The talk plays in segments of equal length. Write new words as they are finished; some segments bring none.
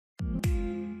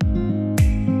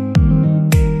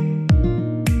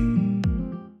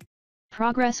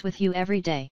progress with you every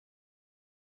day.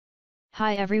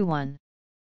 Hi everyone.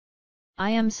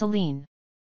 I am Celine.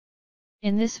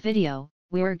 In this video,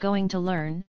 we're going to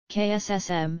learn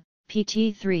KSSM,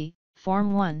 PT3,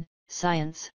 Form 1,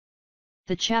 Science.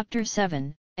 The Chapter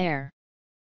 7, Air.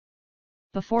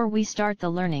 Before we start the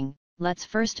learning, let's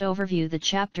first overview the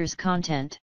chapter's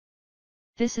content.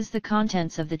 This is the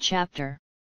contents of the chapter.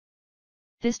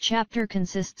 This chapter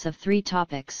consists of 3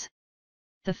 topics.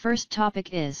 The first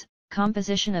topic is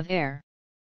composition of air,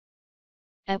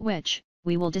 at which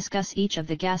we will discuss each of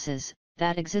the gases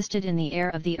that existed in the air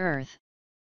of the Earth,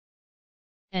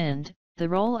 and the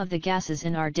role of the gases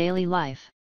in our daily life.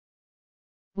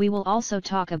 We will also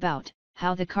talk about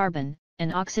how the carbon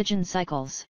and oxygen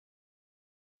cycles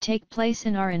take place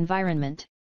in our environment.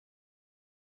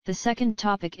 The second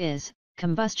topic is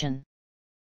combustion,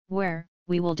 where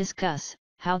we will discuss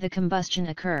how the combustion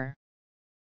occur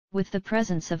with the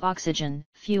presence of oxygen,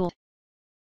 fuel.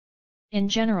 In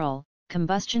general,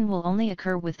 combustion will only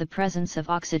occur with the presence of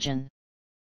oxygen,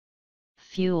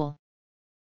 fuel,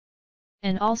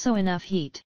 and also enough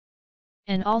heat,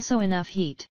 and also enough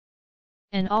heat,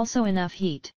 and also enough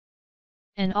heat,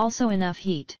 and also enough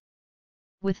heat.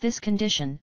 With this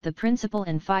condition, the principle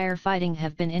in firefighting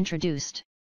have been introduced.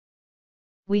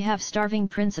 We have starving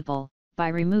principle, by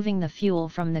removing the fuel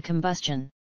from the combustion.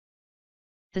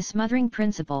 The smothering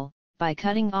principle, by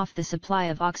cutting off the supply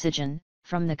of oxygen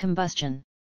from the combustion.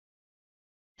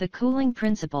 The cooling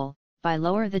principle, by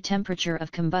lower the temperature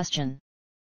of combustion.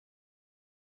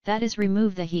 That is,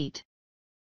 remove the heat.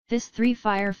 This 3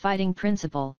 firefighting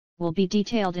principle will be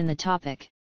detailed in the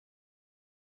topic.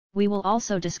 We will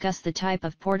also discuss the type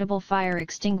of portable fire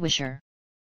extinguisher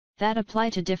that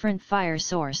apply to different fire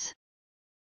source,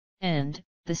 and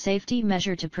the safety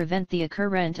measure to prevent the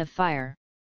occurrence of fire.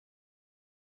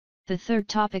 The third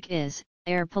topic is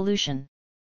air pollution.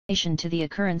 To the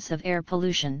occurrence of air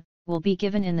pollution will be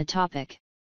given in the topic.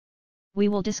 We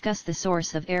will discuss the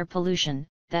source of air pollution,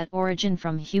 that origin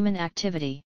from human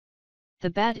activity, the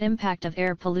bad impact of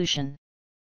air pollution,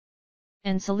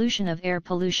 and solution of air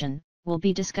pollution will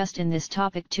be discussed in this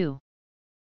topic too.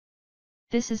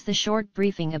 This is the short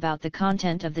briefing about the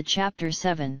content of the Chapter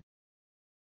 7.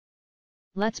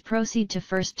 Let's proceed to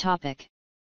first topic.